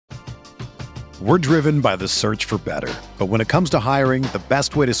We're driven by the search for better. But when it comes to hiring, the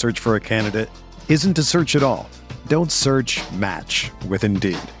best way to search for a candidate isn't to search at all. Don't search, match with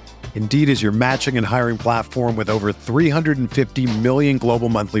Indeed. Indeed is your matching and hiring platform with over 350 million global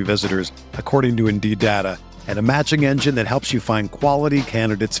monthly visitors, according to Indeed data, and a matching engine that helps you find quality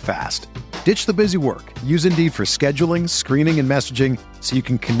candidates fast. Ditch the busy work. Use Indeed for scheduling, screening, and messaging so you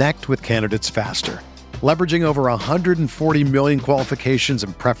can connect with candidates faster. Leveraging over 140 million qualifications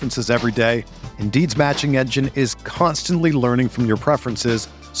and preferences every day, Indeed's matching engine is constantly learning from your preferences,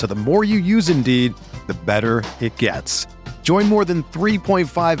 so the more you use Indeed, the better it gets. Join more than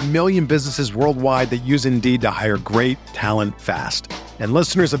 3.5 million businesses worldwide that use Indeed to hire great talent fast. And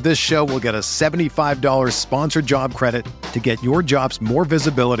listeners of this show will get a $75 sponsored job credit to get your jobs more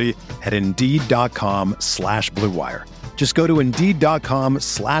visibility at Indeed.com/Blue Wire. Just go to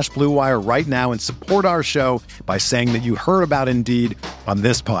Indeed.com/Blue Wire right now and support our show by saying that you heard about Indeed on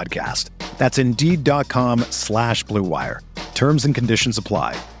this podcast. That's Indeed.com/Blue Wire. Terms and conditions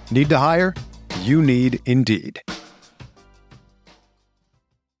apply. Need to hire? You need Indeed.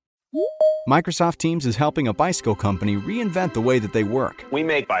 Microsoft Teams is helping a bicycle company reinvent the way that they work. We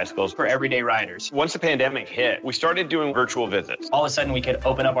make bicycles for everyday riders. Once the pandemic hit, we started doing virtual visits. All of a sudden, we could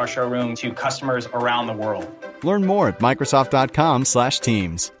open up our showroom to customers around the world. Learn more at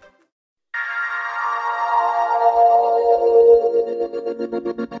Microsoft.com/Teams.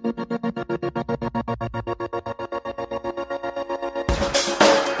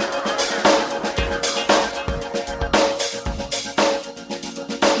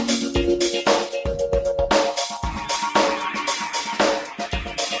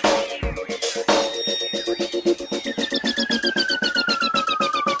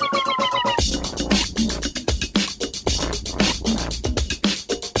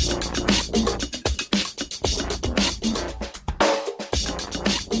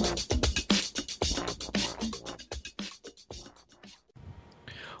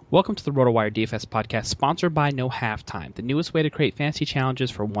 Welcome to the RotoWire DFS podcast, sponsored by No Halftime, the newest way to create fantasy challenges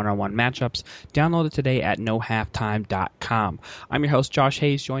for one-on-one matchups. Download it today at nohalftime.com. I'm your host, Josh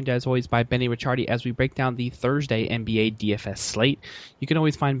Hayes, joined as always by Benny Ricciardi as we break down the Thursday NBA DFS slate. You can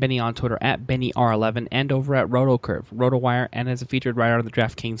always find Benny on Twitter at BennyR11 and over at RotoCurve, RotoWire, and as a featured writer on the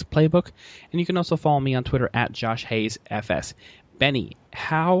DraftKings Playbook. And you can also follow me on Twitter at JoshHayesFS. Benny,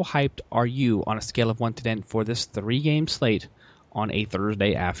 how hyped are you on a scale of 1 to 10 for this 3-game slate on a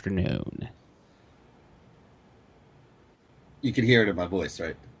Thursday afternoon? You can hear it in my voice,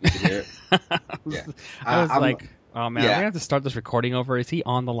 right? You can hear it? Yeah. I was like, oh man, yeah. We're gonna have to start this recording over. Is he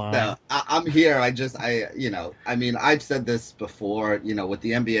on the line? No, I'm here. I've said this before, with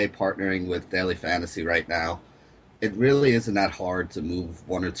the NBA partnering with Daily Fantasy right now, it really isn't that hard to move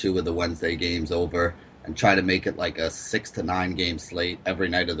 1 or 2 of the Wednesday games over and try to make it like a 6 to 9 game slate every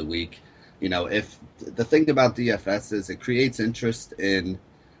night of the week. If the thing about DFS is it creates interest in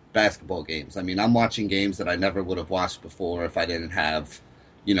basketball games. I mean, I'm watching games that I never would have watched before if I didn't have,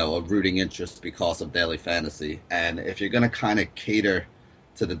 a rooting interest because of Daily Fantasy. And if you're going to kind of cater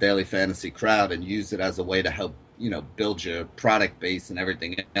to the Daily Fantasy crowd and use it as a way to help, build your product base and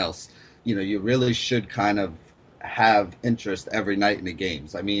everything else, you really should kind of have interest every night in the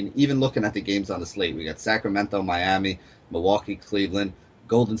games. I mean, even looking at the games on the slate, we got Sacramento, Miami, Milwaukee, Cleveland,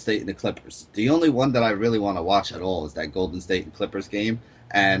 Golden State and the Clippers. The only one that I really want to watch at all is that Golden State and Clippers game,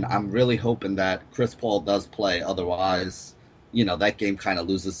 and I'm really hoping that Chris Paul does play. Otherwise, that game kind of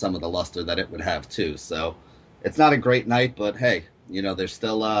loses some of the luster that it would have too. So it's not a great night, but hey, there's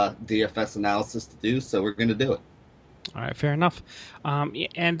still DFS analysis to do, so we're going to do it. All right, fair enough.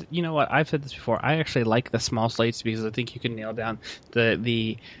 And you know what? I've said this before. I actually like the small slates because I think you can nail down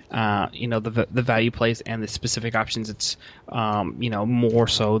the value plays and the specific options. It's more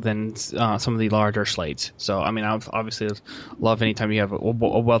so than some of the larger slates. So I mean, I obviously love anytime you have a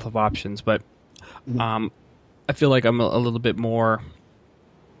wealth of options, but I feel like I'm a little bit more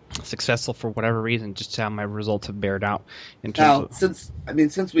successful for whatever reason, just how my results have bared out. Since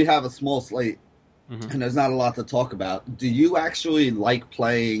we have a small slate. And there's not a lot to talk about. Do you actually like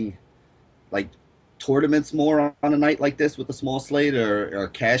playing like tournaments more on a night like this with a small slate or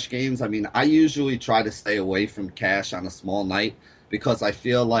cash games? I mean, I usually try to stay away from cash on a small night because I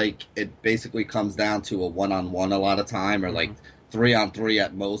feel like it basically comes down to a one-on-one a lot of time or like 3-on-3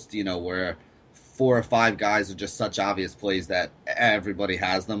 at most, where 4 or 5 guys are just such obvious plays that everybody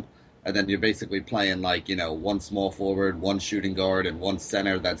has them. And then you're basically playing like, one small forward, 1 shooting guard, and 1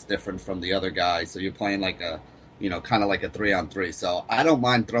 center that's different from the other guy. So you're playing like a, kind of like a 3-on-3. So I don't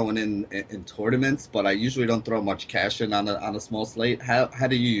mind throwing in tournaments, but I usually don't throw much cash in on a small slate. How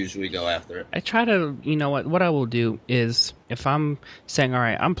do you usually go after it? I try to, what I will do is if I'm saying, all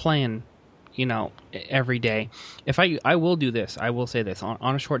right, I'm playing every day. If I will do this, I will say this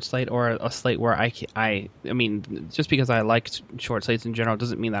on a short slate or a slate where I mean, just because I like short slates in general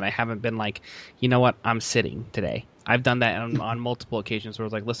doesn't mean that I haven't been like, you know what, I'm sitting today. I've done that on multiple occasions where I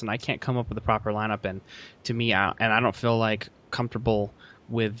was like, listen, I can't come up with a proper lineup, and to me, I don't feel like comfortable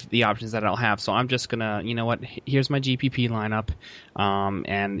with the options that I'll have. So I'm just gonna, you know what, here's my GPP lineup,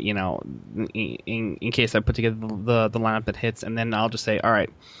 and in case I put together the lineup that hits, and then I'll just say, all right,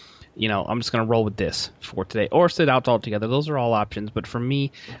 I'm just going to roll with this for today, or sit out altogether. Those are all options. But for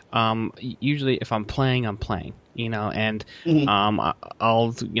me, usually if I'm playing, I'm playing, and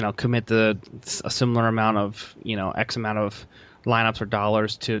I'll, commit a similar amount of, X amount of lineups or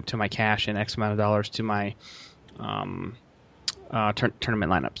dollars to my cash and X amount of dollars to my tournament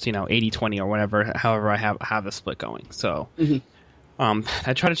lineups, 80-20 or whatever, however I have the split going. So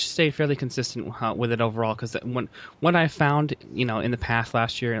I try to stay fairly consistent with it overall, because what I found, in the past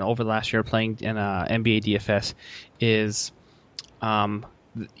last year and over the last year playing in NBA DFS is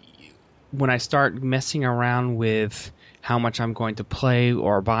when I start messing around with how much I'm going to play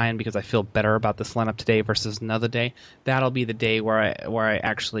or buy in because I feel better about this lineup today versus another day, that'll be the day where I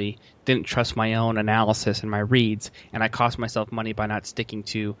actually didn't trust my own analysis and my reads, and I cost myself money by not sticking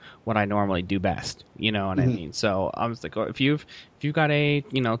to what I normally do best. You know what I mean? So I was like, if you've got a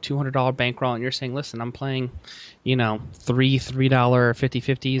 $200 bankroll and you're saying, listen, I'm playing $3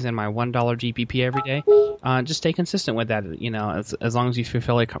 50/50s and my $1 GPP every day, just stay consistent with that. As long as you feel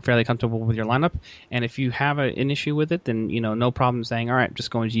fairly comfortable with your lineup, and if you have an issue with it, then no problem saying, all right,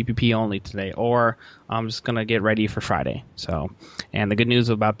 just going GPP only today, or I'm just gonna get ready for Friday. So, and the good news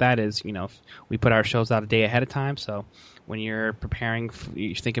about that is, we put our shows out a day ahead of time. So when you're preparing,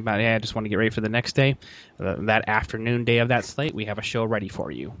 you think about, I just want to get ready for the next day. That afternoon day of that slate, we have a show ready for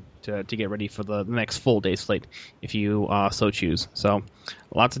you to get ready for the next full day slate if you so choose. So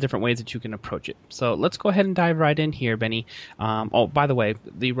lots of different ways that you can approach it. So let's go ahead and dive right in here, Benny. By the way,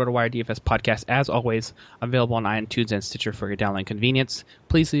 the RotoWire DFS podcast, as always, available on iTunes and Stitcher for your download convenience.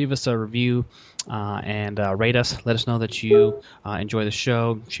 Please leave us a review and rate us. Let us know that you enjoy the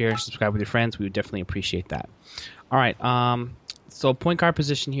show. Share, subscribe with your friends. We would definitely appreciate that. All right. So point guard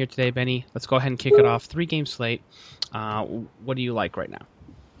position here today, Benny. Let's go ahead and kick it off. 3-game slate. What do you like right now?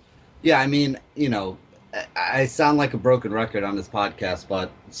 Yeah, I mean, I sound like a broken record on this podcast,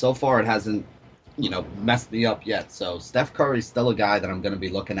 but so far it hasn't, messed me up yet. So Steph Curry's still a guy that I'm going to be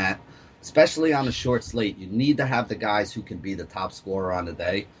looking at, especially on a short slate. You need to have the guys who can be the top scorer on the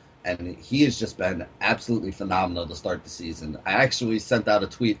day, and he has just been absolutely phenomenal to start the season. I actually sent out a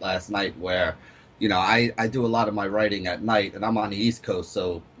tweet last night where, I do a lot of my writing at night, and I'm on the East Coast,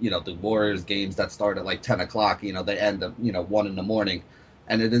 so, the Warriors games that start at like 10 o'clock, they end at, 1 in the morning.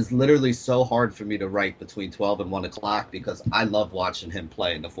 And it is literally so hard for me to write between 12 and 1 o'clock because I love watching him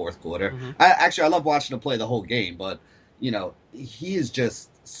play in the fourth quarter. I love watching him play the whole game, but, he is just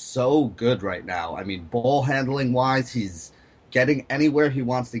so good right now. I mean, ball handling wise, he's getting anywhere he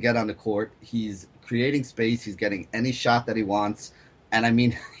wants to get on the court. He's creating space. He's getting any shot that he wants. And I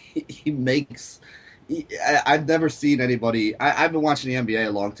mean, he makes... I've never seen anybody... I've been watching the NBA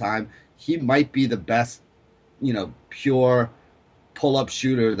a long time. He might be the best, pure pull-up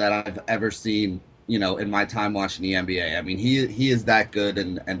shooter that I've ever seen, in my time watching the NBA. I mean, he is that good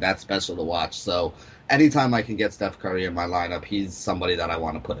and that special to watch. So anytime I can get Steph Curry in my lineup, he's somebody that I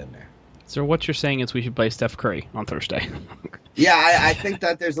want to put in there. So what you're saying is we should play Steph Curry on Thursday. Yeah, I think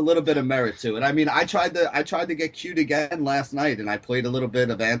that there's a little bit of merit to it. I mean, I tried to get cute again last night, and I played a little bit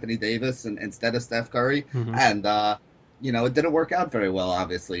of Anthony Davis instead of Steph Curry, and it didn't work out very well,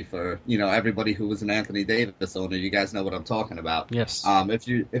 obviously, for everybody who was an Anthony Davis owner. You guys know what I'm talking about. Yes. If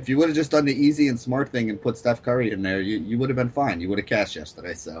you would have just done the easy and smart thing and put Steph Curry in there, you would have been fine. You would have cashed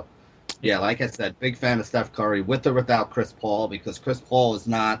yesterday. So, yeah, like I said, big fan of Steph Curry with or without Chris Paul, because Chris Paul is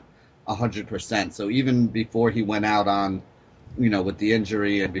not 100%. So even before he went out on, with the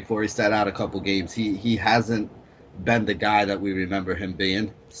injury and before he sat out a couple games, he hasn't been the guy that we remember him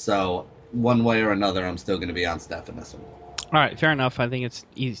being. So one way or another, I'm still going to be on Steph in this one. All right, fair enough. I think it's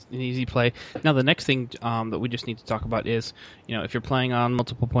an easy play. Now, the next thing that we just need to talk about is, if you're playing on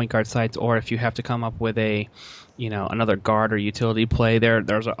multiple point guard sites, or if you have to come up with a, another guard or utility play, there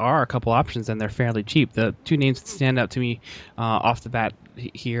are a couple options, and they're fairly cheap. The two names that stand out to me off the bat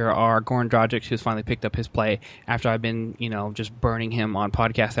here are Goran Dragic, who's finally picked up his play after I've been, just burning him on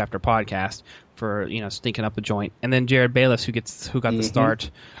podcast after podcast for, stinking up the joint, and then Jared Bayless, who got the start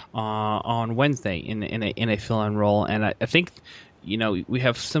on Wednesday in a fill-in role, and I think we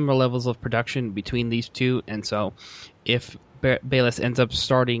have similar levels of production between these two, and so if Bayless ends up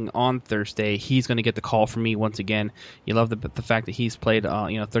starting on Thursday, he's going to get the call from me once again. You love the fact that he's played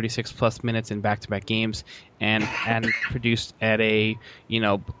 36 plus minutes in back-to-back games and produced at a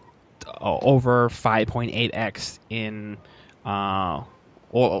over 5.8x in well,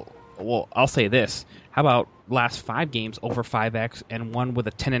 I'll say this. How about last 5 games over 5x and one with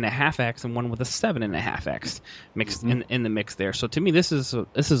a 10.5x and one with a 7.5x mixed in the mix there. So to me, this is a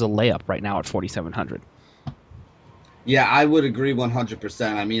layup right now at 4,700. Yeah, I would agree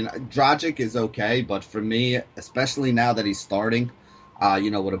 100%. I mean, Dragic is okay, but for me, especially now that he's starting,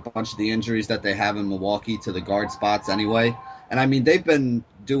 with a bunch of the injuries that they have in Milwaukee to the guard spots anyway. And I mean, they've been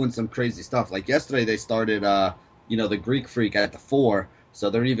doing some crazy stuff. Like yesterday, they started, the Greek Freak at the 4. So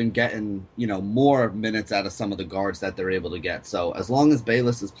they're even getting, more minutes out of some of the guards that they're able to get. So as long as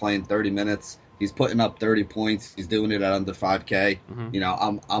Bayless is playing 30 minutes, he's putting up 30 points, he's doing it at under 5K,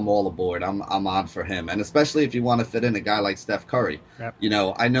 I'm all aboard. I'm on for him. And especially if you want to fit in a guy like Steph Curry. Yep.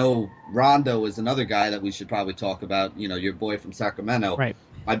 I know Rondo is another guy that we should probably talk about, your boy from Sacramento. Right.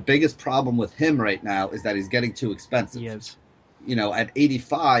 My biggest problem with him right now is that he's getting too expensive. He is. At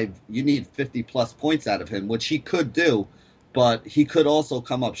 85, you need 50-plus points out of him, which he could do. But he could also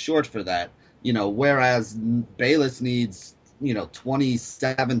come up short for that, whereas Bayless needs,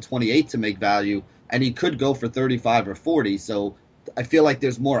 27, 28 to make value, and he could go for 35 or 40. So I feel like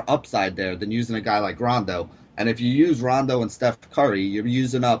there's more upside there than using a guy like Rondo. And if you use Rondo and Steph Curry, you're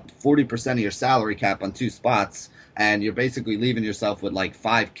using up 40% of your salary cap on 2 spots, and you're basically leaving yourself with like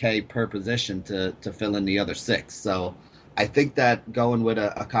 5K per position to fill in the other 6. So I think that going with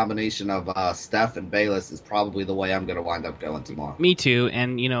a combination of Steph and Bayless is probably the way I'm going to wind up going tomorrow. Me too.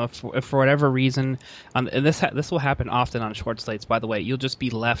 And, if for whatever reason, and this will happen often on short slates, by the way, you'll just be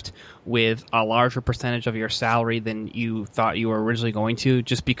left with a larger percentage of your salary than you thought you were originally going to,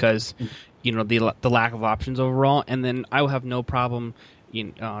 just because, the lack of options overall. And then I will have no problem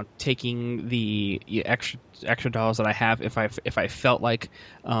taking the extra dollars that I have if I felt like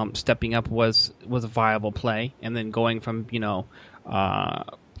stepping up was a viable play, and then going from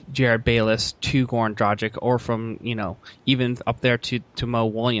Jared Bayless to Goran Dragic, or from even up there to Mo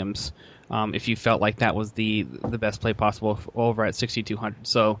Williams, if you felt like that was the best play possible over at 6,200.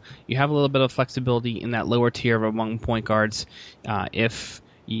 So you have a little bit of flexibility in that lower tier among point guards if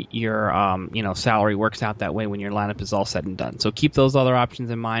your salary works out that way when your lineup is all said and done. So keep those other options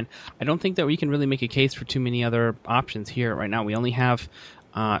in mind. I don't think that we can really make a case for too many other options here right now. We only have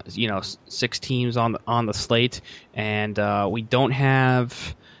 6 teams on the slate, and we don't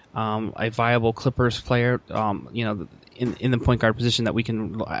have a viable Clippers player in the point guard position that we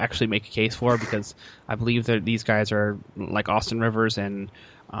can actually make a case for, because I believe that these guys are like Austin Rivers and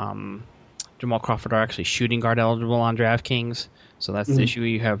Jamal Crawford are actually shooting guard eligible on DraftKings. So that's the issue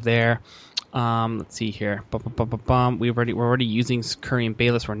you have there. Let's see here. We're already using Curry and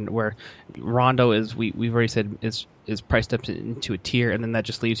Bayless, where Rondo is we've already said is priced up into a tier, and then that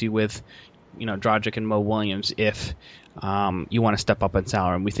just leaves you with Dragic and Mo Williams if you want to step up in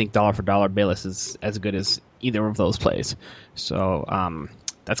salary. And we think dollar for dollar Bayless is as good as either of those plays. So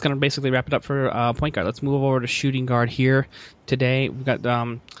that's going to basically wrap it up for point guard. Let's move over to shooting guard here today. We've got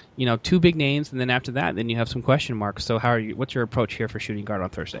 2 big names, and then after that, then you have some question marks. So what's your approach here for shooting guard on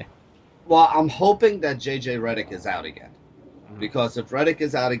Thursday? Well, I'm hoping that JJ Redick is out again, because if Redick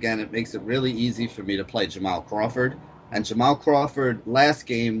is out again, it makes it really easy for me to play Jamal Crawford. And Jamal Crawford last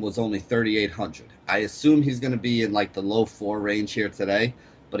game was only 3,800. I assume he's going to be in like the low 4 range here today.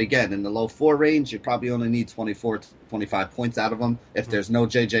 But again, in the low 4 range, you probably only need 24 to 25 points out of him. If there's no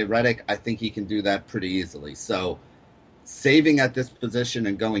JJ Redick, I think he can do that pretty easily. So saving at this position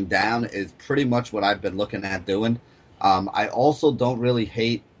and going down is pretty much what I've been looking at doing. I also don't really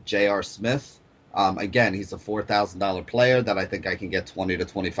hate J.R. Smith. Again, he's a $4,000 player that I think I can get 20 to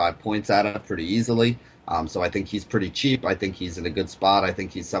 25 points out of pretty easily. So I think he's pretty cheap. I think he's in a good spot. I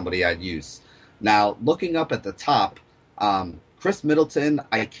think he's somebody I'd use. Now, looking up at the top, Chris Middleton,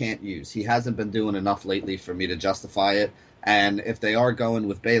 I can't use. He hasn't been doing enough lately for me to justify it. And if they are going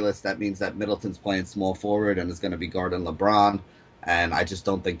with Bayless, that means that Middleton's playing small forward and is going to be guarding LeBron. And I just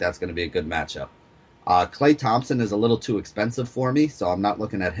don't think that's going to be a good matchup. Klay Thompson is a little too expensive for me, so I'm not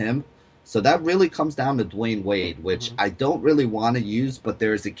looking at him. So that really comes down to Dwayne Wade, which I don't really want to use, but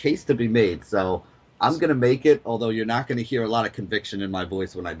there is a case to be made. So I'm going to make it, although you're not going to hear a lot of conviction in my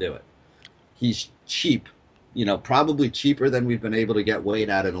voice when I do it. He's cheap, probably cheaper than we've been able to get Wade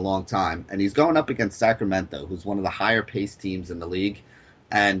at in a long time. And he's going up against Sacramento, who's one of the higher-paced teams in the league.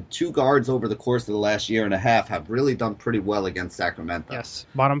 And 2 guards over the course of the last year and a half have really done pretty well against Sacramento. Yes,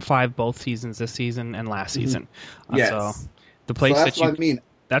 bottom 5 both seasons this season and last season. Yes. So the place that's what I mean.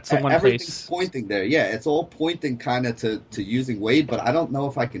 that's the one everything's place. pointing there. Yeah, it's all pointing kind of to using Wade, but I don't know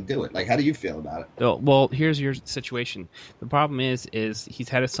if I can do it. Like, how do you feel about it? Well, here's your situation. The problem is he's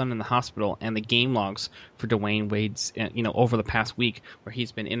had his son in the hospital, and the game logs for Dwayne Wade's, over the past week where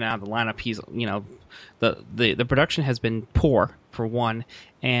he's been in and out of the lineup, he's, the production has been poor for one,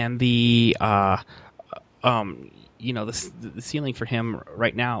 and the ceiling for him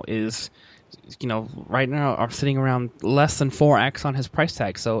right now is, are sitting around less than 4x on his price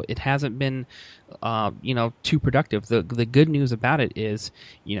tag. So it hasn't been, too productive. The good news about it is,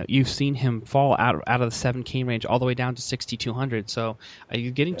 you've seen him fall out of the 7K range all the way down to 6,200. So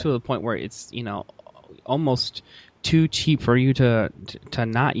you're getting to the point where it's, almost too cheap for you to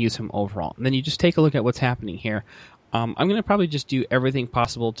not use him overall. And then you just take a look at what's happening here. I'm going to probably just do everything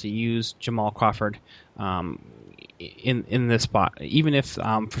possible to use Jamal Crawford in this spot, even if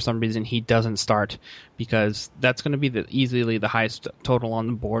for some reason he doesn't start, because that's going to be easily the highest total on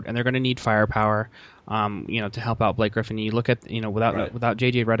the board, and they're going to need firepower, to help out Blake Griffin. You look at, without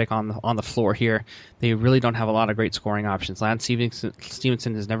JJ Redick on the floor here, they really don't have a lot of great scoring options. Lance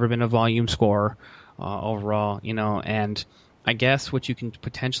Stevenson has never been a volume scorer overall, and I guess what you can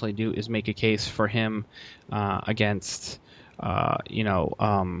potentially do is make a case for him against, with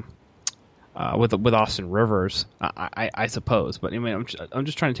Austin Rivers, I suppose. But anyway, I'm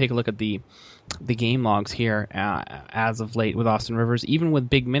just trying to take a look at the game logs here as of late with Austin Rivers. Even with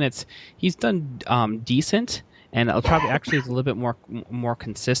big minutes, he's done decent, and it'll probably actually is a little bit more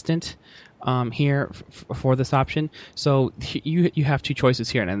consistent here for this option. So you have two choices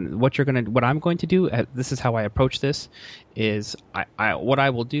here, and what I'm going to do, this is how I approach this, is what I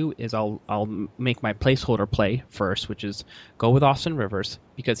will do is I'll make my placeholder play first, which is go with Austin Rivers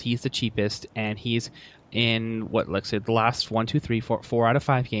because he's the cheapest, and he's in let's say the last 4 out of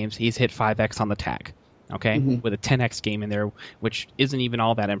 5 games he's hit 5x on the tag. Okay, with a 10x game in there, which isn't even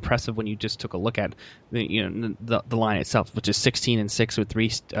all that impressive when you just took a look at the line itself, which is 16-6 with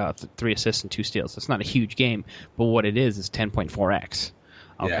 3 assists and 2 steals. So it's not a huge game, but what it is 10.4x.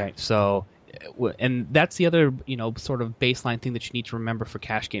 Okay, yeah. So, and that's the other sort of baseline thing that you need to remember for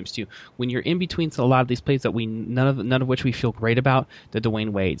cash games too. When you're in between a lot of these plays that none of which we feel great about, the Dwayne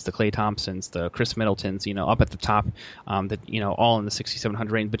Wades, the Klay Thompsons, the Chris Middletons, up at the top, that all in the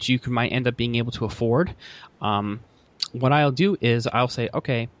 6,700 range, but you might end up being able to afford. What I'll do is I'll say,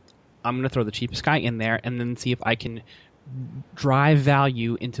 okay, I'm going to throw the cheapest guy in there, and then see if I can drive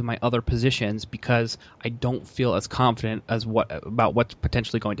value into my other positions because I don't feel as confident about what's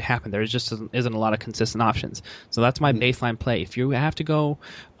potentially going to happen. There just isn't a lot of consistent options. So that's my baseline play. If you have to go,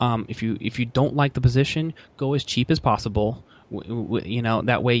 if you don't like the position, go as cheap as possible.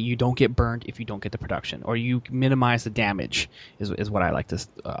 That way you don't get burned if you don't get the production, or you minimize the damage. Is what I like to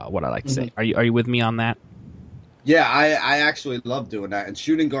say. Are you with me on that? Yeah, I actually love doing that. And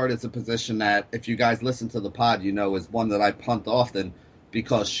shooting guard is a position that, if you guys listen to the pod, is one that I punt often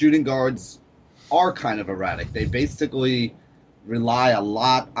because shooting guards are kind of erratic. They basically rely a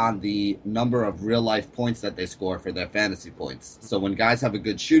lot on the number of real-life points that they score for their fantasy points. So when guys have a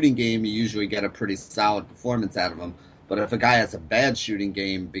good shooting game, you usually get a pretty solid performance out of them. But if a guy has a bad shooting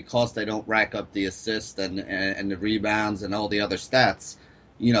game, because they don't rack up the assists and the rebounds and all the other stats,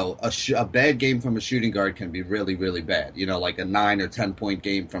 a bad game from a shooting guard can be really, really bad. Like a 9 or 10 point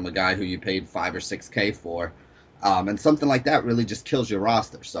game from a guy who you paid 5 or 6K for. And something like that really just kills your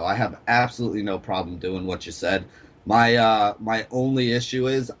roster. So I have absolutely no problem doing what you said. My only issue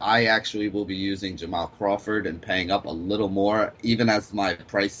is I actually will be using Jamal Crawford and paying up a little more, even as my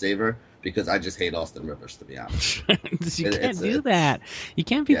price saver, because I just hate Austin Rivers, to be honest. You can't do that. You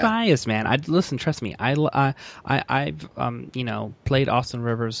can't be biased, man. Listen, trust me. I've played Austin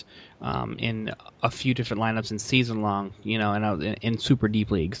Rivers in a few different lineups in season long, and I was in super deep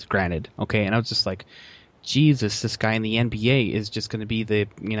leagues, granted. Okay, and I was just like, Jesus, this guy in the NBA is just going to be the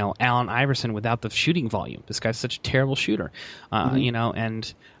Allen Iverson without the shooting volume. This guy's such a terrible shooter,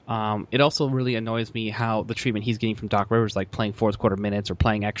 and. It also really annoys me how the treatment he's getting from Doc Rivers, like playing fourth quarter minutes or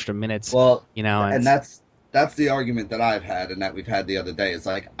playing extra minutes. Well, and that's the argument that I've had and that we've had the other day. It's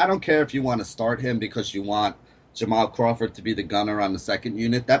like, I don't care if you want to start him because you want Jamal Crawford to be the gunner on the second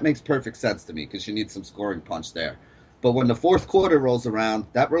unit. That makes perfect sense to me because you need some scoring punch there. But when the fourth quarter rolls around,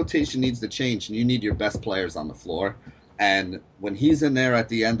 that rotation needs to change, and you need your best players on the floor. And when he's in there at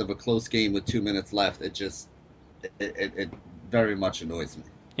the end of a close game with 2 minutes left, it very much annoys me.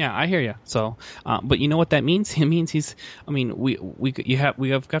 Yeah, I hear you. So, but you know what that means? It means we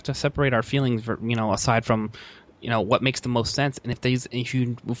have got to separate our feelings, aside from what makes the most sense. And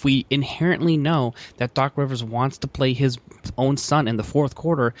if we inherently know that Doc Rivers wants to play his own son in the fourth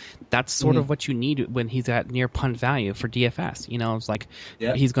quarter, that's sort of what you need when he's at near punt value for DFS. It's like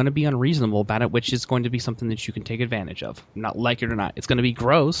he's going to be unreasonable about it, which is going to be something that you can take advantage of. Not like it or not, it's going to be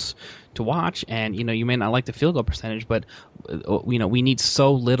gross to watch, and you may not like the field goal percentage, but we need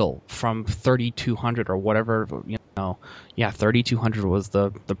so little from 3,200 or whatever. 3,200 was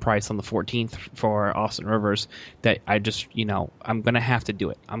the price on the 14th for Austin Rivers, that I just I'm gonna have to do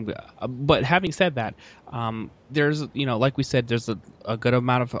it. But having said that, there's like we said, there's a good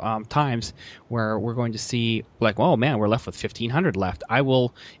amount of times where we're going to see like, oh man, we're left with 1,500 left. I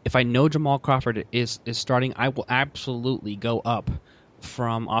will, if I know Jamal Crawford is starting, I will absolutely go up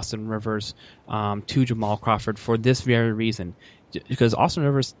from Austin Rivers to Jamal Crawford for this very reason, because Austin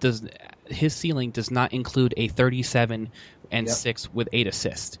Rivers his ceiling does not include a 37 and 6 with 8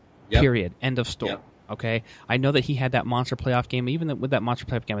 assists. Period. End of story. Okay, I know that he had that monster playoff game. Even with that monster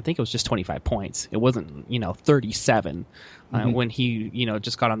playoff game, I think it was just 25 points. It wasn't 37 when he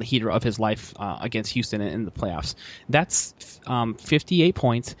just got on the heater of his life against Houston in the playoffs. That's 58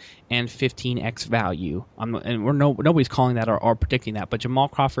 points and 15x value. And nobody's calling that or predicting that, but Jamal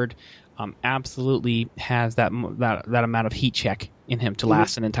Crawford absolutely has that amount of heat check in him to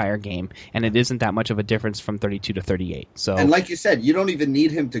last an entire game, and it isn't that much of a difference from 32 to 38. So, and like you said, you don't even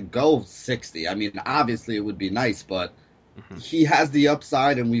need him to go 60. I mean, obviously it would be nice, but he has the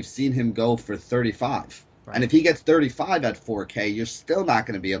upside, and we've seen him go for 35. Right. And if he gets 35 at 4K, you're still not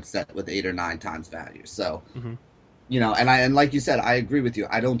going to be upset with 8 or 9 times value. So, and like you said, I agree with you.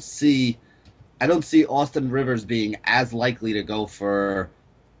 I don't see Austin Rivers being as likely to go for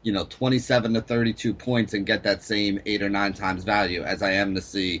 27 to 32 points and get that same 8 or 9 times value as I am to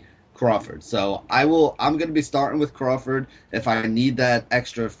see Crawford. So I'm going to be starting with Crawford. If I need that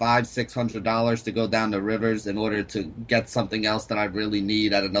extra $500-$600 to go down to Rivers in order to get something else that I really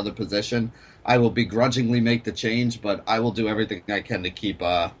need at another position, I will begrudgingly make the change, but I will do everything I can to keep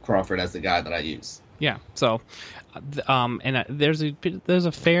Crawford as the guy that I use. Yeah. So, there's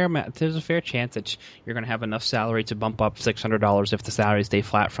a fair chance that you're going to have enough salary to bump up $600 if the salaries stay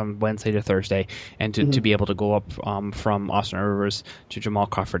flat from Wednesday to Thursday, and to be able to go up from Austin Rivers to Jamal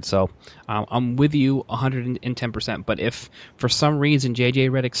Crawford. So I'm with you 110%. But if for some reason JJ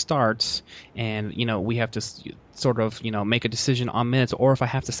Redick starts and we have to sort of make a decision on minutes, or if I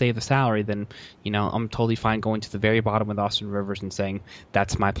have to save the salary, then I'm totally fine going to the very bottom with Austin Rivers and saying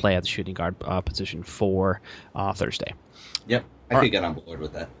that's my play at the shooting guard position for Thursday. Yep, I could get on board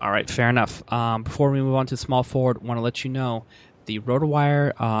with that. All right, fair enough. Before we move on to small forward, I want to let you know the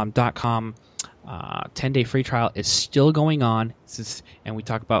rotowire.com 10-day free trial is still going on. And we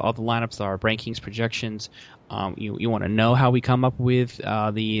talk about all the lineups, our rankings, projections. You want to know how we come up with the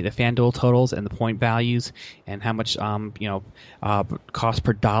FanDuel totals and the point values, and how much cost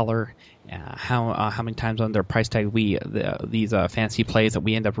per dollar, how many times on their price tag these fantasy plays that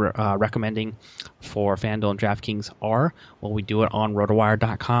we end up recommending for FanDuel and DraftKings are. Well, we do it on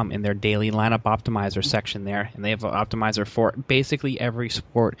rotowire.com in their daily lineup optimizer section there, and they have an optimizer for basically every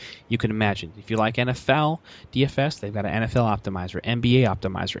sport you can imagine. If you like NFL DFS, they've got an NFL optimizer, NBA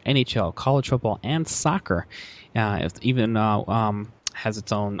optimizer, NHL, college football, and soccer. Has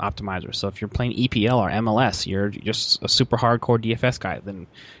its own optimizer. So if you're playing EPL or MLS, you're just a super hardcore DFS guy, then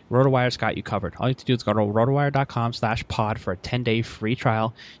RotoWire's got you covered. All you have to do is go to rotowire.com/pod for a 10-day free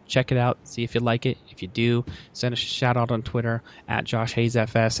trial. Check it out. See if you like it. If you do, send us a shout out on Twitter at Josh Hayes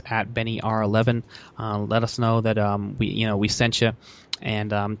FS, at BennyR11. Let us know that we sent you.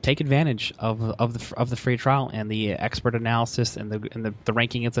 And take advantage of the free trial and the expert analysis and the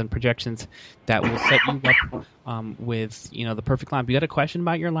rankings and projections that will set you up with the perfect lineup. You got a question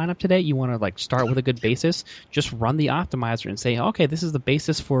about your lineup today? You want to start with a good basis? Just run the optimizer and say, okay, this is the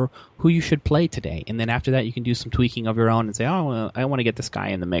basis for who you should play today. And then after that, you can do some tweaking of your own and say, oh, I want to get this guy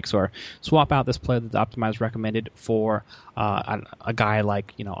in the mix, or swap out this player that the optimizer recommended for a guy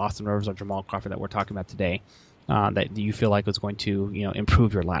like Austin Rivers or Jamal Crawford that we're talking about today. That you feel like is going to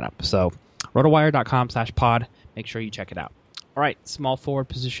improve your lineup. So rotowire.com/pod. Make sure you check it out. All right, small forward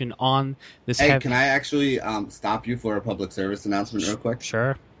position on this. Hey, can I actually stop you for a public service announcement real quick?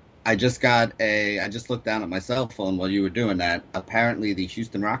 Sure. I just looked down at my cell phone while you were doing that. Apparently, the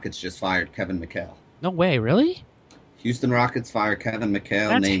Houston Rockets just fired Kevin McHale. No way, really? Houston Rockets fired Kevin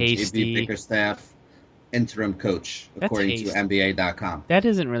McHale, That's named hasty. JB Bickerstaff interim coach, according to NBA.com. That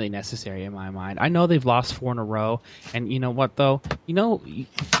isn't really necessary in my mind. I know they've lost 4 in a row, and you know what though? You know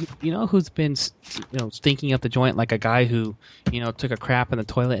who's been stinking up the joint like a guy who took a crap in the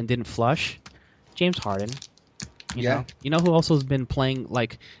toilet and didn't flush? James Harden. You know who also has been playing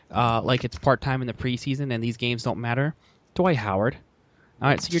like it's part-time in the preseason and these games don't matter? Dwight Howard. All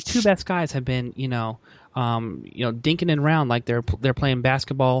right, so your two best guys have been, dinking it around like they're playing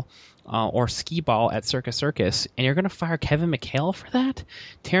basketball or skee ball at Circus, and you're going to fire Kevin McHale for that?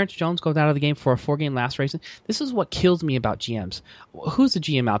 Terrence Jones goes out of the game for a 4-game last race. This is what kills me about GMs. Who's the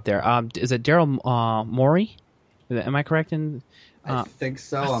GM out there? Is it Daryl Morey? Am I correct in? I think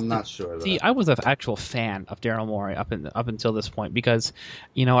so. I'm not sure. See, I was an actual fan of Daryl Morey up until this point because,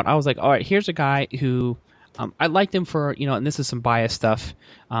 you know what, I was like, all right, here's a guy who I liked him for, and this is some biased stuff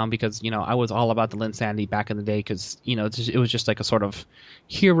because, I was all about the Linsanity back in the day because, it was just like a sort of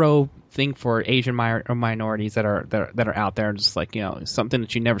hero thing for Asian minorities that are out there, just like, something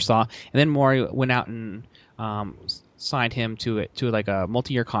that you never saw. And then Morey went out and signed him to like a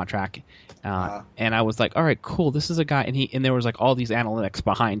multi-year contract. And I was like, all right, cool. This is a guy, and there was like all these analytics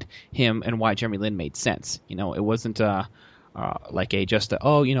behind him and why Jeremy Lin made sense. It wasn't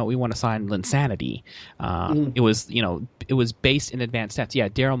we want to sign Linsanity. It was based in advanced stats. Yeah,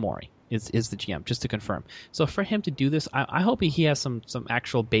 Daryl Morey is the GM, just to confirm. So for him to do this, I hope he has some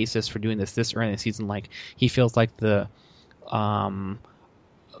actual basis for doing this early in the season. Like he feels like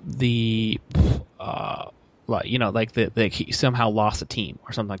he somehow lost a team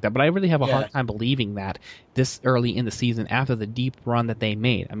or something like that. But I really have a hard time believing that this early in the season after the deep run that they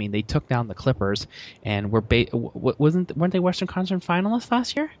made. I mean, they took down the Clippers and weren't they Western Conference finalists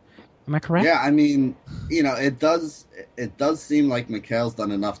last year? Am I correct? Yeah, I mean, it does seem like Mikhail's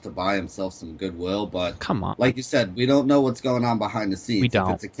done enough to buy himself some goodwill, but come on, like you said, we don't know what's going on behind the scenes. We don't.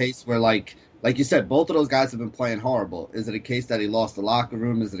 If it's a case where like you said, both of those guys have been playing horrible. Is it a case that he lost the locker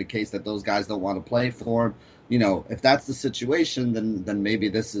room? Is it a case that those guys don't want to play for him? If that's the situation, then maybe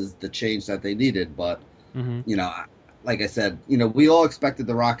this is the change that they needed. But, like I said, we all expected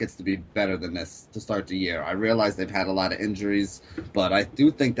the Rockets to be better than this to start the year. I realize they've had a lot of injuries, but I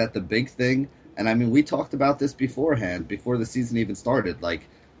do think that the big thing, and I mean, we talked about this beforehand, before the season even started, like,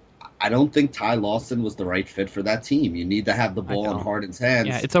 I don't think Ty Lawson was the right fit for that team. You need to have the ball in Harden's hands.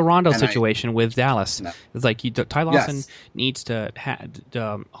 Yeah, it's a Rondo situation with Dallas. No. It's like Ty Lawson needs to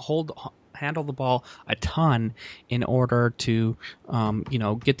handle the ball a ton in order to,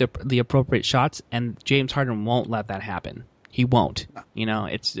 get the appropriate shots, and James Harden won't let that happen. He won't.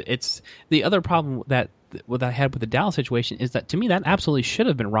 It's the other problem that what I had with the Dallas situation is that to me that absolutely should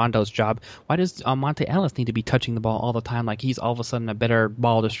have been Rondo's job. Why does Monte Ellis need to be touching the ball all the time like he's all of a sudden a better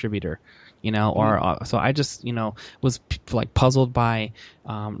ball distributor? So I just was like puzzled by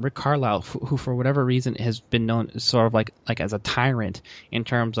Rick Carlisle, who for whatever reason has been known sort of like as a tyrant in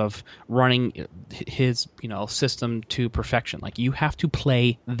terms of running his system to perfection. Like you have to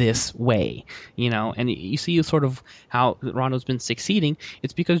play this way, and you see sort of how Rondo's been succeeding.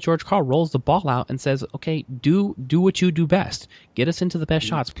 It's because George Karl rolls the ball out and says, okay, do what you do best. Get us into the best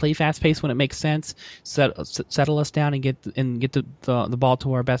shots. Play fast pace when it makes sense. Settle us down and get the ball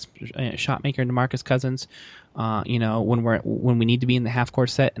to our best shot maker, DeMarcus Cousins. When we need to be in the half court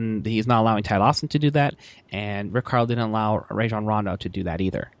set, and he's not allowing Ty Lawson to do that, and Rick Carlisle didn't allow Rajon Rondo to do that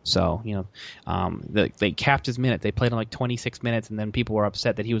either. So they capped his minute. They played him like 26 minutes, and then people were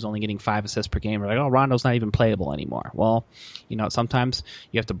upset that he was only getting 5 assists per game. They're like, oh, Rondo's not even playable anymore. Well, sometimes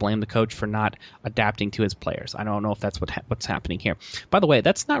you have to blame the coach for not adapting to his players. I don't know if that's what's happening here. By the way,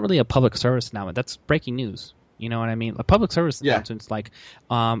 that's not really a public service announcement. That's breaking news. You know what I mean? A public service announcement is like,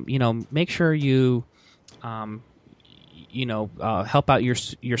 make sure you help out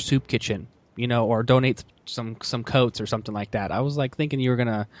your soup kitchen, or donate some coats or something like that. I was like thinking you were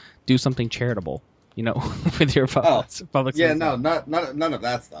gonna do something charitable, with your public. Yeah, no, none of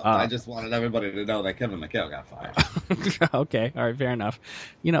that stuff. I just wanted everybody to know that Kevin McHale got fired. Okay, all right, fair enough.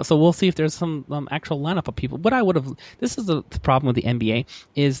 So we'll see if there's some actual lineup of people. What I would have, this is the problem with the NBA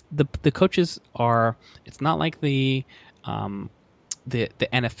is the coaches are. It's not like the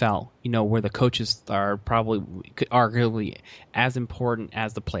NFL, where the coaches are probably arguably as important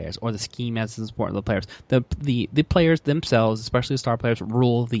as the players, or the scheme as important as the players. The players themselves, especially the star players,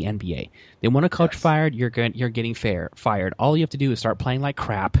 rule the NBA. They want a coach fired, you're getting fired. All you have to do is start playing like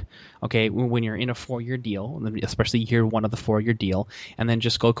crap, okay, when you're in a 4-year deal, especially year 1 of the 4-year deal, and then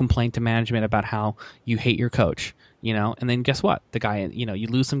just go complain to management about how you hate your coach, and then guess what? The guy, you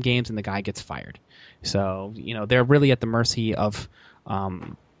lose some games and the guy gets fired. So, they're really at the mercy of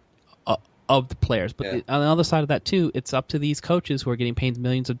the players. But on the other side of that too, it's up to these coaches who are getting paid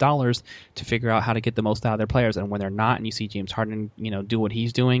millions of dollars to figure out how to get the most out of their players. And when they're not, and you see James Harden, do what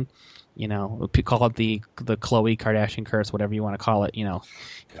he's doing, call it the Khloe Kardashian curse, whatever you want to call it,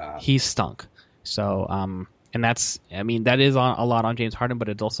 he's stunk. So And that is on a lot on James Harden, but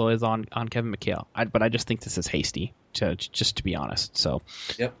it also is on Kevin McHale. But I just think this is hasty, just to be honest. So,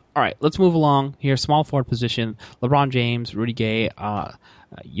 Yep. All right, let's move along here. Small forward position: LeBron James, Rudy Gay,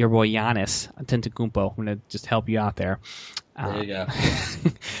 your boy Giannis Antetokounmpo. I'm gonna just help you out there. There you go.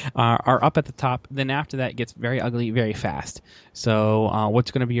 Are up at the top. Then after that, it gets very ugly very fast. So,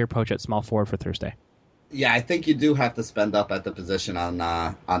 what's going to be your approach at small forward for Thursday? Yeah, I think you do have to spend up at the position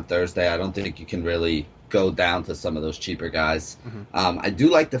on Thursday. I don't think you can really go down to some of those cheaper guys. Mm-hmm. I do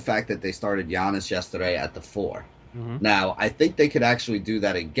like the fact that they started Giannis yesterday at the 4. Mm-hmm. Now, I think they could actually do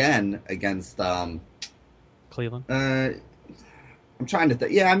that again against Cleveland. I'm trying to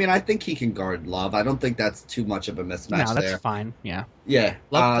think. Yeah, I mean, I think he can guard Love. I don't think that's too much of a mismatch there. No, that's fine. Yeah. Yeah.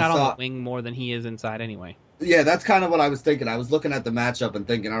 Love's out on the wing more than he is inside anyway. Yeah, that's kind of what I was thinking. I was looking at the matchup and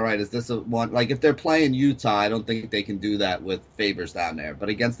thinking, all right, is this a one? Like, if they're playing Utah, I don't think they can do that with Favors down there. But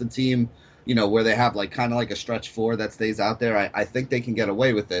against the team, where they have kind of like a stretch 4 that stays out there, I think they can get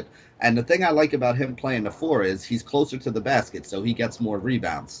away with it. And the thing I like about him playing the 4 is he's closer to the basket, so he gets more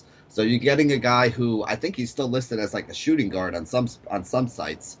rebounds. So you're getting a guy who I think he's still listed as like a shooting guard on some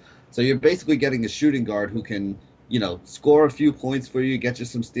sites. So you're basically getting a shooting guard who can, score a few points for you, get you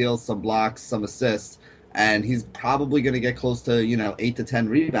some steals, some blocks, some assists, and he's probably going to get close to, 8 to 10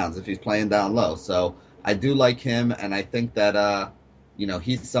 rebounds if he's playing down low. So I do like him, and I think that,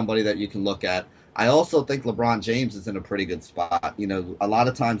 he's somebody that you can look at. I also think LeBron James is in a pretty good spot. A lot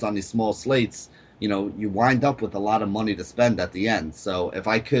of times on these small slates, you wind up with a lot of money to spend at the end. So if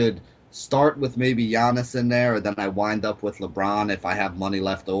I could start with maybe Giannis in there, or then I wind up with LeBron if I have money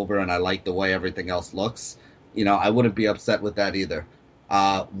left over and I like the way everything else looks, I wouldn't be upset with that either.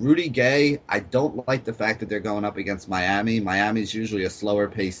 Rudy Gay, I don't like the fact that they're going up against Miami. Miami's usually a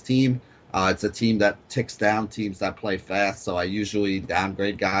slower-paced team. It's a team that ticks down teams that play fast, so I usually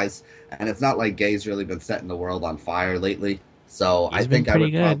downgrade guys. And it's not like Gay's really been setting the world on fire lately. So I think I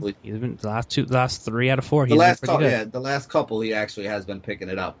would probably. He's been the last 3 out of 4. The last couple he actually has been picking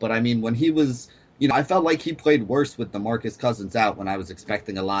it up. But I mean, when he was, I felt like he played worse with DeMarcus Cousins out when I was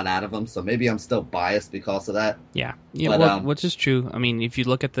expecting a lot out of him. So maybe I'm still biased because of that. Yeah, but, which is true. I mean, if you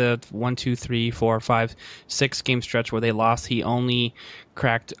look at the 1, 2, 3, 4, 5, 6 game stretch where they lost, he only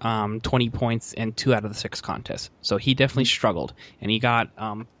cracked 20 points in 2 out of the 6 contests. So he definitely struggled, and he got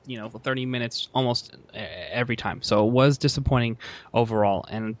 30 minutes almost every time. So it was disappointing overall.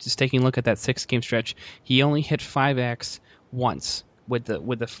 And just taking a look at that 6 game stretch, he only hit 5x once with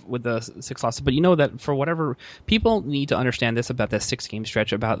the 6 losses. But that for whatever, people need to understand this about that 6 game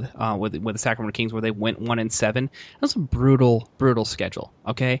stretch about with the Sacramento Kings where they went 1-7. That's a brutal schedule.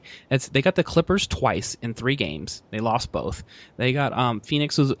 Okay, they got the Clippers twice in 3 games. They lost both. They got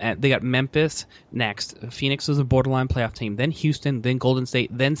they got Memphis next. Phoenix was a borderline playoff team. Then Houston. Then Golden State.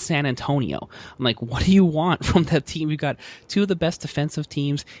 Then San Antonio. I'm like, what do you want from that team? You got 2 of the best defensive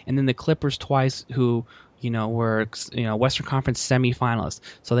teams, and then the Clippers twice, who were Western Conference semifinalists.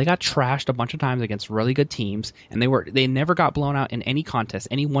 So they got trashed a bunch of times against really good teams, and they never got blown out in any contest,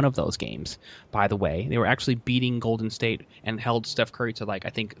 any one of those games. By the way, they were actually beating Golden State and held Steph Curry to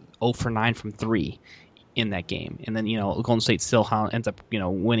I think 0 for 9 from 3 in that game. And then Golden State still ends up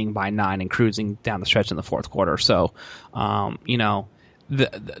winning by 9 and cruising down the stretch in the fourth quarter. So so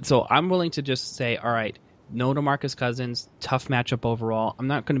I'm willing to just say, all right, no DeMarcus Cousins, tough matchup overall. I'm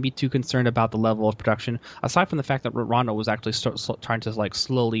not going to be too concerned about the level of production, aside from the fact that Rondo was actually trying to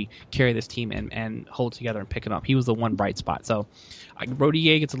slowly carry this team and hold together and pick it up. He was the one bright spot. So Rudy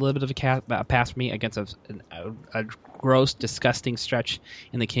Gay gets a little bit of a pass for me against a gross, disgusting stretch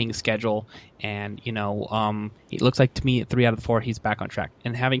in the Kings' schedule. And, it looks like to me 3 out of the 4, he's back on track.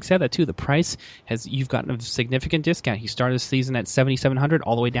 And having said that, too, the price you've gotten a significant discount. He started the season at $7,700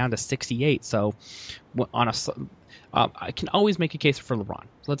 all the way down to $6,800. So I can always make a case for LeBron.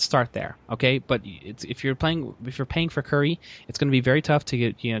 Let's start there, okay? But if you're paying for Curry, it's going to be very tough to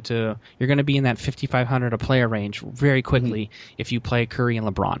get you're going to be in that $5,500 a player range very quickly if you play Curry and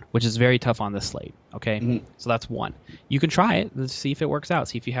LeBron, which is very tough on this slate. Okay, So that's one. You can try it. Let's see if it works out.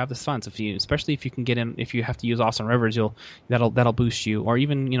 See if you have the funds. Especially if you can get in, if you have to use Austin Rivers, that'll boost you, or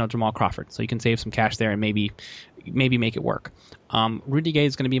even Jamal Crawford. So you can save some cash there and maybe make it work. Rudy Gay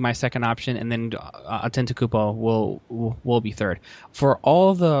is going to be my second option, and then Antetokounmpo will be third. For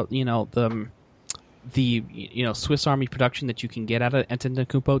all the the Swiss Army production that you can get out of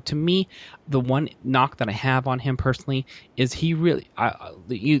Antetokounmpo. To me, the one knock that I have on him personally is he really.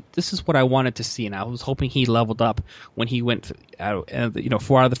 This is what I wanted to see, and I was hoping he leveled up when he went, 4 out of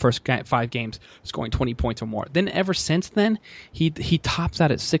the first 5 games, scoring 20 points or more. Then ever since then, he tops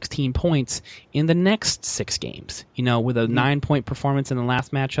out at 16 points in the next 6 games. With a 9-point performance in the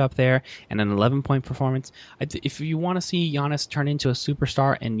last matchup there, and an 11-point performance. If you want to see Giannis turn into a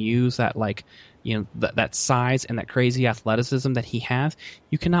superstar and use that that size and that crazy athleticism that he has,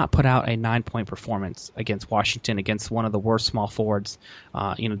 you cannot put out a 9-point performance against Washington, against one of the worst small forwards,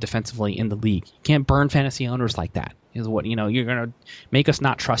 defensively in the league. You can't burn fantasy owners like that. Is what you're gonna make us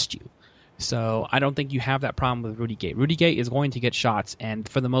not trust you. So I don't think you have that problem with Rudy Gay. Rudy Gay is going to get shots, and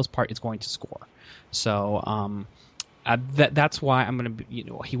for the most part, is going to score. So that's why I'm gonna,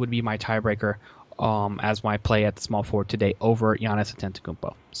 he would be my tiebreaker as my play at the small forward today over Giannis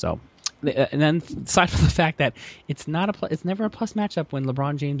Antetokounmpo. So. And then, aside from the fact that it's never a plus matchup when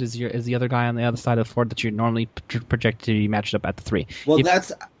LeBron James is the other guy on the other side of the floor that you're normally projected to be matched up at the 3. Well,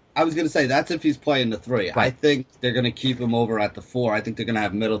 I was going to say that's if he's playing the 3. Right. I think they're going to keep him over at the 4. I think they're going to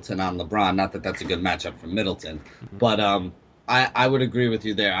have Middleton on LeBron. Not that that's a good matchup for Middleton, but I would agree with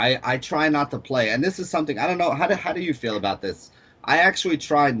you there. I try not to play, and this is something I don't know. How do you feel about this? I actually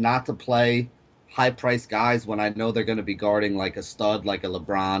try not to play high-priced guys when I know they're going to be guarding like a stud, like a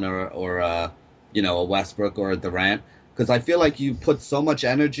LeBron or a Westbrook or a Durant, because I feel like you put so much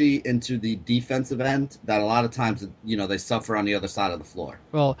energy into the defensive end that a lot of times they suffer on the other side of the floor.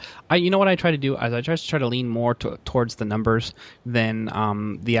 Well, what I try to do is I just try to lean more towards the numbers than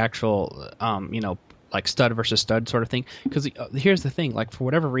the actual like stud versus stud sort of thing. Because here's the thing, like for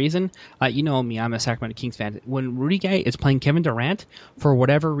whatever reason, me, I'm a Sacramento Kings fan. When Rudy Gay is playing Kevin Durant, for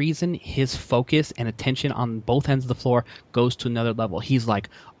whatever reason, his focus and attention on both ends of the floor goes to another level. He's like,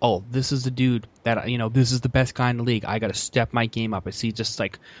 oh, this is the dude that, this is the best guy in the league. I got to step my game up. I see just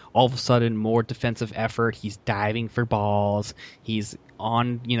like all of a sudden more defensive effort. He's diving for balls. He's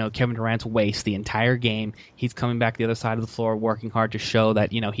on, Kevin Durant's waist the entire game. He's coming back the other side of the floor, working hard to show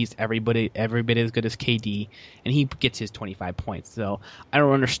that, he's every bit as good as KD, and he gets his 25 points. So I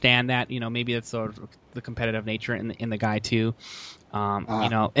don't understand that. Maybe that's sort of the competitive nature in the guy too.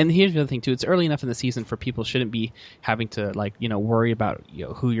 And here's the other thing too. It's early enough in the season for people shouldn't be having to worry about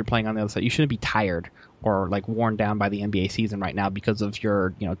who you're playing on the other side. You shouldn't be tired or worn down by the NBA season right now because of your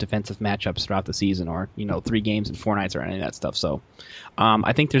defensive matchups throughout the season, or 3 games and 4 nights or any of that stuff. So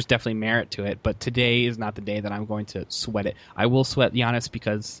I think there's definitely merit to it, but today is not the day that I'm going to sweat it. I will sweat Giannis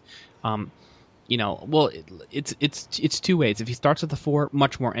because it's 2 ways. If he starts at the 4,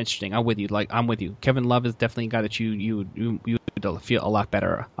 much more interesting. I'm with you. Kevin Love is definitely a guy that you would feel a lot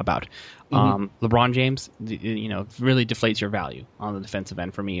better about. LeBron James, really deflates your value on the defensive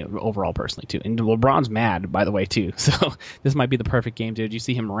end for me overall, personally too. And LeBron's mad, by the way, too. So this might be the perfect game, dude. You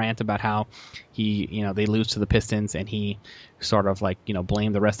see him rant about how he, they lose to the Pistons, and he sort of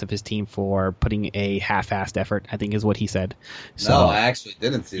blamed the rest of his team for putting a half-assed effort, I think is what he said. So, no, I actually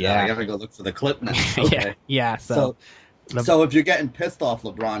didn't see that. I gotta go look for the clip now. Okay. Yeah. So if you're getting pissed off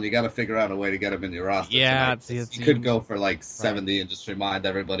LeBron, you got to figure out a way to get him in your roster. Yeah, you could go for 70 and just remind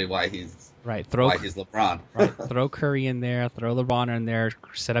everybody why he's right. Why he's LeBron. Right. Throw Curry in there, throw LeBron in there,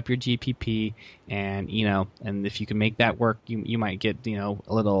 set up your GPP, and and if you can make that work, you might get a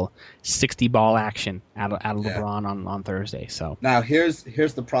little 60 ball action out of LeBron on Thursday. So now here's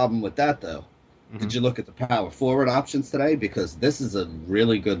the problem with that though. Did you look at the power forward options today? Because this is a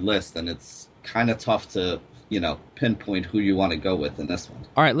really good list, and it's kind of tough to pinpoint who you want to go with in this one.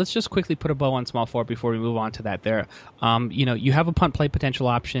 All right, let's just quickly put a bow on small forward before we move on to that. There, you have a punt play potential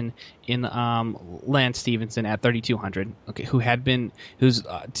option in Lance Stevenson at 3,200. Okay, who's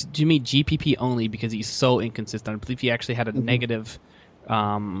to me GPP only because he's so inconsistent. I believe he actually had a negative.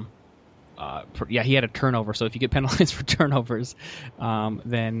 He had a turnover. So if you get penalized for turnovers,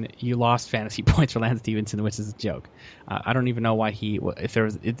 then you lost fantasy points for Lance Stevenson, which is a joke. I don't even know why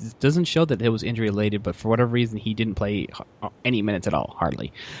it doesn't show that it was injury related, but for whatever reason he didn't play any minutes at all,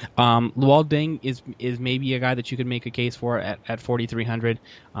 hardly. Luol Deng is maybe a guy that you could make a case for at 4,300.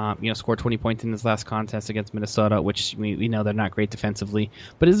 Scored 20 points in his last contest against Minnesota, which we know they're not great defensively,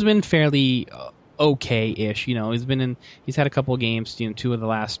 but it's been fairly okay-ish. He's had a couple of games, 2 of the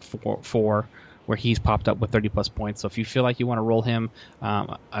last four where he's popped up with 30-plus points. So if you feel like you want to roll him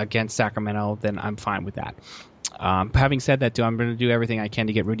against Sacramento, then I'm fine with that. Having said that, I'm going to do everything I can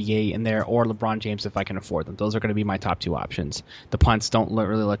to get Rudy Gay in there or LeBron James if I can afford them. Those are going to be my top 2 options. The punts don't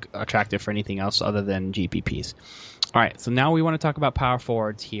really look attractive for anything else other than GPPs. All right, so now we want to talk about power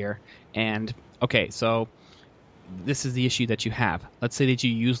forwards here. And, okay, so this is the issue that you have. Let's say that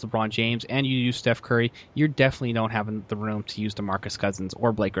you use LeBron James and you use Steph Curry. You definitely don't have the room to use DeMarcus Cousins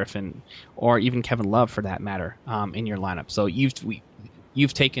or Blake Griffin or even Kevin Love for that matter in your lineup. So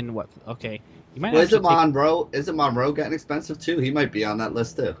you've taken what? Okay, you might. Well, isn't Monroe getting expensive too? He might be on that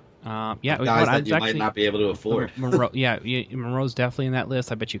list too. Yeah, guys that you might not be able to afford. Monroe's definitely in that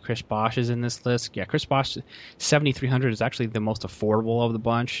list. I bet you Chris Bosh is in this list. Yeah, Chris Bosh, 7,300 is actually the most affordable of the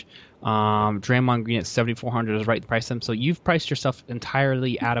bunch. Draymond Green at 7,400 is right price them. So you've priced yourself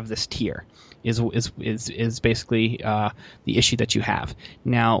entirely out of this tier. Is basically the issue that you have.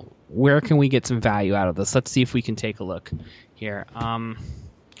 Now, where can we get some value out of this? Let's see if we can take a look here.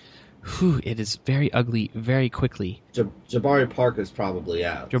 It is very ugly very quickly. Jabari Parker's probably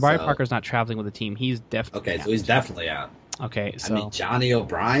out. Parker's not traveling with the team. He's definitely out. So he's definitely out. Okay, so I mean, Johnny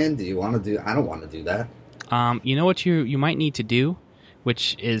O'Brien. Do you want to do? I don't want to do that. You know what you might need to do,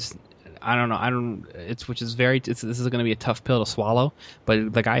 which is this is going to be a tough pill to swallow.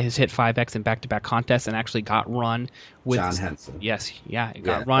 But the guy has hit 5x in back-to-back contests and actually got run with John Henson. Yes,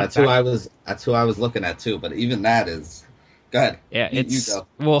 got run. That's who I was looking at too. But even that is. Go ahead. Yeah, you go.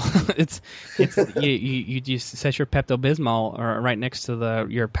 Well, it's you set your Pepto Bismol right next to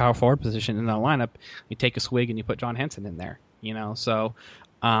your power forward position in the lineup. You take a swig and you put John Henson in there. So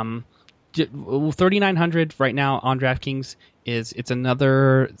 3,900 right now on DraftKings it's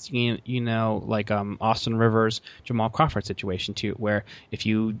another like Austin Rivers, Jamal Crawford situation too, where if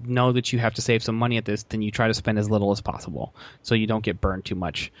you know that you have to save some money at this, then you try to spend as little as possible so you don't get burned too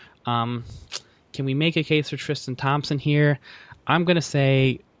much. Can we make a case for Tristan Thompson here? I'm going to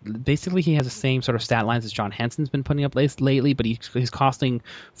say basically he has the same sort of stat lines as John Henson's been putting up lately, but he's costing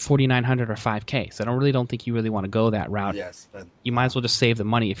 4,900 or 5K. So I don't think you really want to go that route. Yes, but you might as well just save the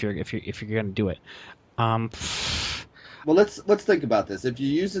money if you're going to do it. Well, let's think about this. If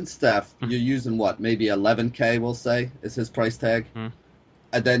you're using Steph, you're using what? Maybe 11K, we'll say, is his price tag.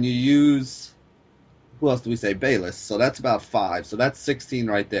 And then you use, who else do we say? Bayless. So that's about 5. So that's 16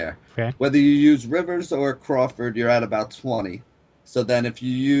 right there. Okay. Whether you use Rivers or Crawford, you're at about 20. So then if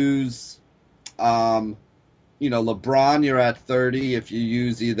you use, LeBron, you're at 30. If you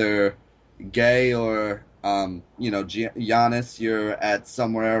use either Gay or, Giannis, you're at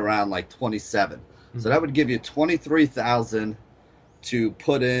somewhere around like 27. Mm-hmm. So that would give you 23,000 to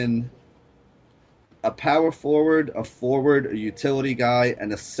put in a power forward, a forward, a utility guy,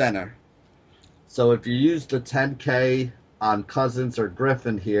 and a center. So if you use the 10K on Cousins or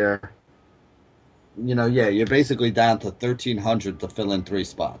Griffin here, you're basically down to 1,300 to fill in 3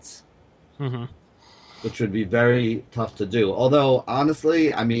 spots, which would be very tough to do. Although,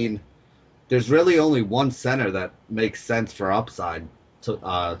 honestly, I mean, there's really only one center that makes sense for upside.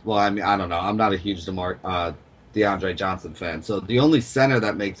 I don't know. I'm not a huge DeAndre Johnson fan. So the only center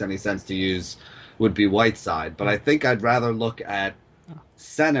that makes any sense to use would be Whiteside. But I think I'd rather look at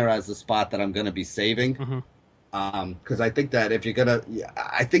center as the spot that I'm going to be saving. Because I think that if you're going to,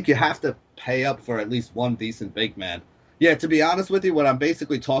 I think you have to pay up for at least one decent big man. Yeah, to be honest with you, what I'm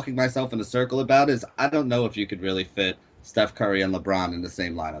basically talking myself in a circle about is I don't know if you could really fit Steph Curry and LeBron in the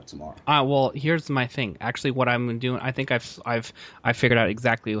same lineup tomorrow. Well, here's my thing. Actually, what I'm doing, I think I've figured out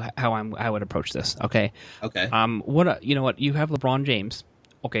exactly how I would approach this. Okay. Okay. You have LeBron James.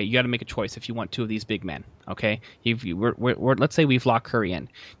 Okay, you got to make a choice if you want 2 of these big men. Okay, let's say we've locked Curry in.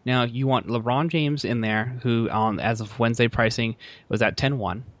 Now you want LeBron James in there, who as of Wednesday pricing was at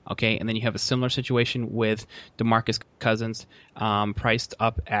 10-1. Okay, and then you have a similar situation with DeMarcus Cousins, priced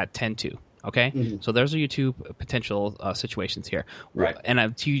up at 10-2. Okay, so those are your 2 potential situations here. Right,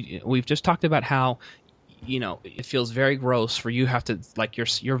 and we've just talked about how it feels very gross for you have to like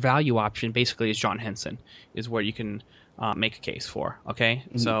your value option basically is John Henson is where you can make a case for. Okay,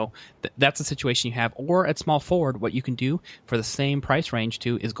 so that's the situation you have. Or at small forward, what you can do for the same price range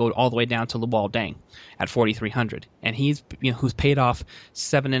too is go all the way down to Luol Deng at 4,300, and he's who's paid off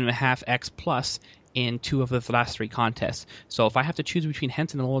 7.5x plus in 2 of the last 3 contests. So if I have to choose between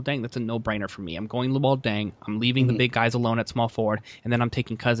Henson and Luol Deng, that's a no-brainer for me. I'm going Luol Deng. I'm leaving the big guys alone at small forward, and then I'm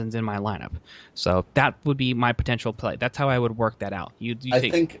taking Cousins in my lineup. So that would be my potential play. That's how I would work that out.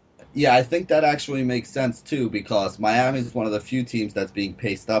 I think that actually makes sense too, because Miami is one of the few teams that's being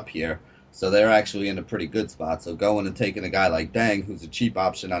paced up here. So they're actually in a pretty good spot. So going and taking a guy like Deng, who's a cheap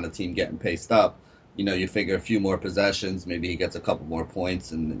option on a team getting paced up, you figure a few more possessions, maybe he gets a couple more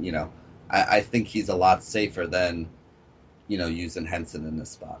points, and I think he's a lot safer than using Henson in this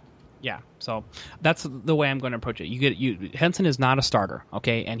spot. Yeah, so that's the way I'm going to approach it. Henson is not a starter,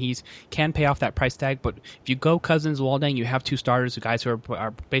 okay, and he's can pay off that price tag. But if you go Cousins, Waldang, you have two starters, guys who are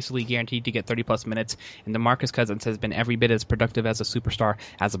basically guaranteed to get 30+ minutes. And DeMarcus Cousins has been every bit as productive as a superstar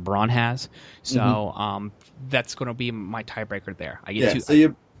as LeBron has. So that's going to be my tiebreaker there. So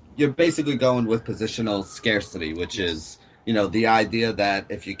you're basically going with positional scarcity, which is the idea that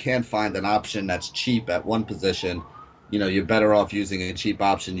if you can't find an option that's cheap at one position, you're better off using a cheap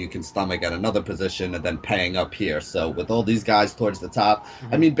option you can stomach at another position and then paying up here. So with all these guys towards the top,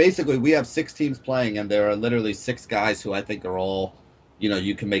 I mean, basically we have 6 teams playing, and there are literally 6 guys who I think are all,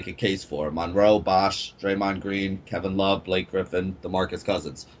 you can make a case for. Monroe, Bosch, Draymond Green, Kevin Love, Blake Griffin, DeMarcus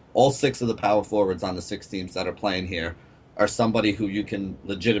Cousins. All 6 of the power forwards on the 6 teams that are playing here are somebody who you can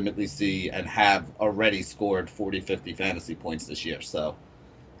legitimately see and have already scored 40, 50 fantasy points this year. So...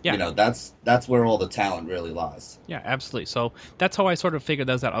 yeah. That's where all the talent really lies. Yeah, absolutely. So that's how I sort of figured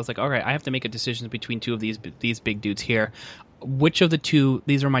those out. I was like, all right, I have to make a decision between two of these big dudes here. Which of the two,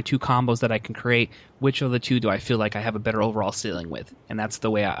 these are my 2 combos that I can create. Which of the 2 do I feel like I have a better overall ceiling with? And that's the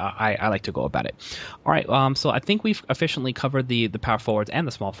way I like to go about it. All right, so I think we've efficiently covered the power forwards and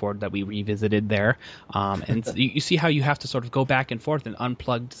the small forward that we revisited there. And you see how you have to sort of go back and forth and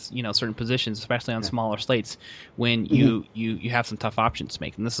unplug, certain positions, especially on smaller slates, when you have some tough options to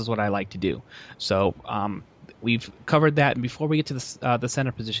make. And this is what I like to do. So we've covered that, and before we get to the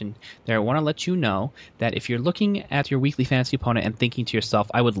center position there, I want to let you know that if you're looking at your weekly fantasy opponent and thinking to yourself,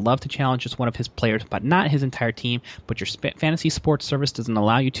 I would love to challenge just one of his players, but not his entire team, but your fantasy sports service doesn't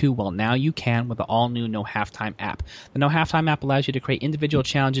allow you to, well, now you can with the all-new No Halftime app. The No Halftime app allows you to create individual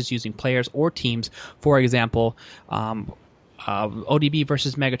challenges using players or teams. For example, ODB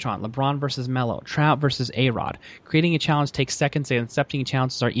versus Megatron, LeBron versus Melo, Trout versus A-Rod. Creating a challenge takes seconds, and accepting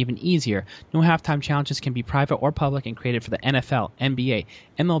challenges are even easier. No Halftime challenges can be private or public and created for the NFL, NBA,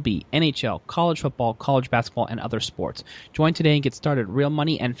 MLB, NHL, college football, college basketball, and other sports. Join today and get started. Real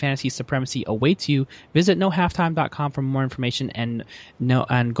money and fantasy supremacy awaits you. Visit nohalftime.com for more information and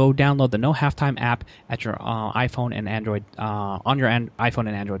go download the No Halftime app at your iPhone and Android on your iPhone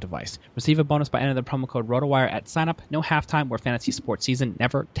and Android device. Receive a bonus by entering the promo code ROTOWIRE at sign up. No Halftime, where fantasy sports season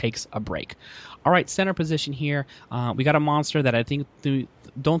never takes a break. All right, center position here. We got a monster that I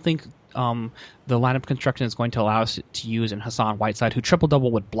don't think the lineup construction is going to allow us to use in Hassan Whiteside, who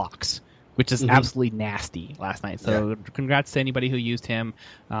triple-double with blocks, which is absolutely nasty last night. So congrats to anybody who used him.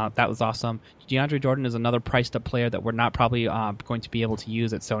 That was awesome. DeAndre Jordan is another priced-up player that we're not probably going to be able to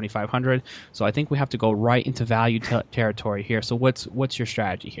use at 7,500. So I think we have to go right into value territory here. So what's your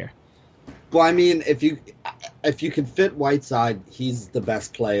strategy here? Well, I mean, if you can fit Whiteside, he's the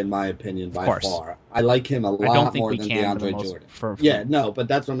best play in my opinion by far. I like him a lot more than DeAndre Jordan. But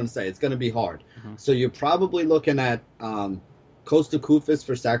that's what I'm going to say. It's going to be hard. So you're probably looking at Costa Koufis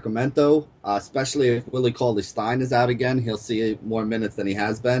for Sacramento, especially if Willie Cauley-Stein is out again. He'll see more minutes than he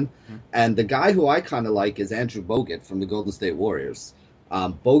has been. And the guy who I kind of like is Andrew Bogut from the Golden State Warriors.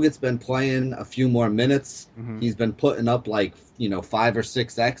 Bogut's been playing a few more minutes. He's been putting up 5 or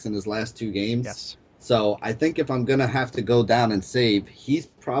 6x in his last 2 games. Yes. So I think if I'm going to have to go down and save, he's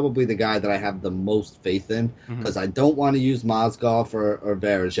probably the guy that I have the most faith in, because I don't want to use Mozgov or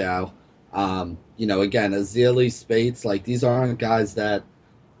Varejao. Again, Azili, Spates, these aren't guys that,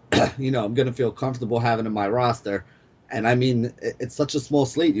 I'm going to feel comfortable having in my roster. And I mean, it's such a small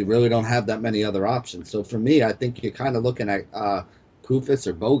slate, you really don't have that many other options. So for me, I think you're kind of looking at Koufis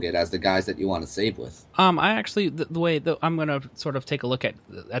or Bogut as the guys that you want to save with. I actually, the way I'm going to sort of take a look at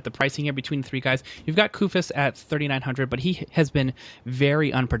the pricing here between the 3 guys. You've got Koufis at 3,900, but he has been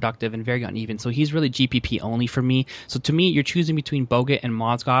very unproductive and very uneven. So he's really GPP only for me. So to me, you're choosing between Bogut and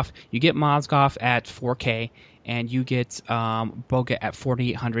Mozgov. You get Mozgov at 4K. And you get Bogut at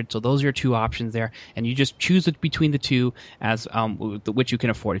 4,800. So those are your 2 options there, and you just choose between the 2 as which you can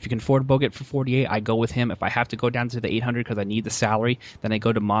afford. If you can afford Bogut for 48, I go with him. If I have to go down to the 800 because I need the salary, then I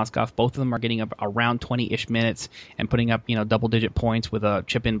go to Mozgov. Both of them are getting up around 20-ish minutes and putting up double-digit points with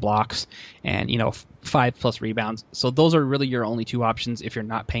chip-in blocks and 5+ rebounds. So those are really your only 2 options if you're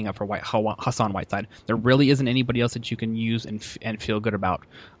not paying up for Hassan Whiteside. There really isn't anybody else that you can use and feel good about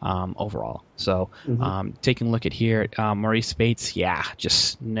overall. So taking a look at here, Maurice Spates,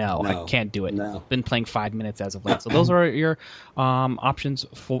 no, I can't do it. No. Been playing 5 minutes as of late. So those are your options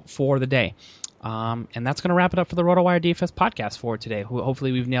for the day. And that's going to wrap it up for the RotoWire DFS podcast for today.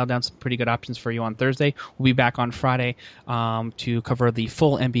 Hopefully we've nailed down some pretty good options for you on Thursday. We'll be back on Friday to cover the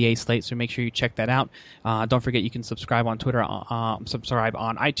full NBA slate, so make sure you check that out. Don't forget you can subscribe on Twitter, subscribe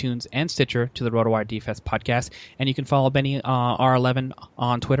on iTunes and Stitcher to the RotoWire DFS podcast, and you can follow Benny R11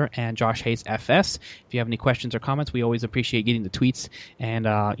 on Twitter and Josh Hayes FS. If you have any questions or comments, we always appreciate getting the tweets and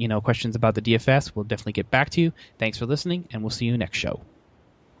questions about the DFS. We'll definitely get back to you. Thanks for listening, and we'll see you next show.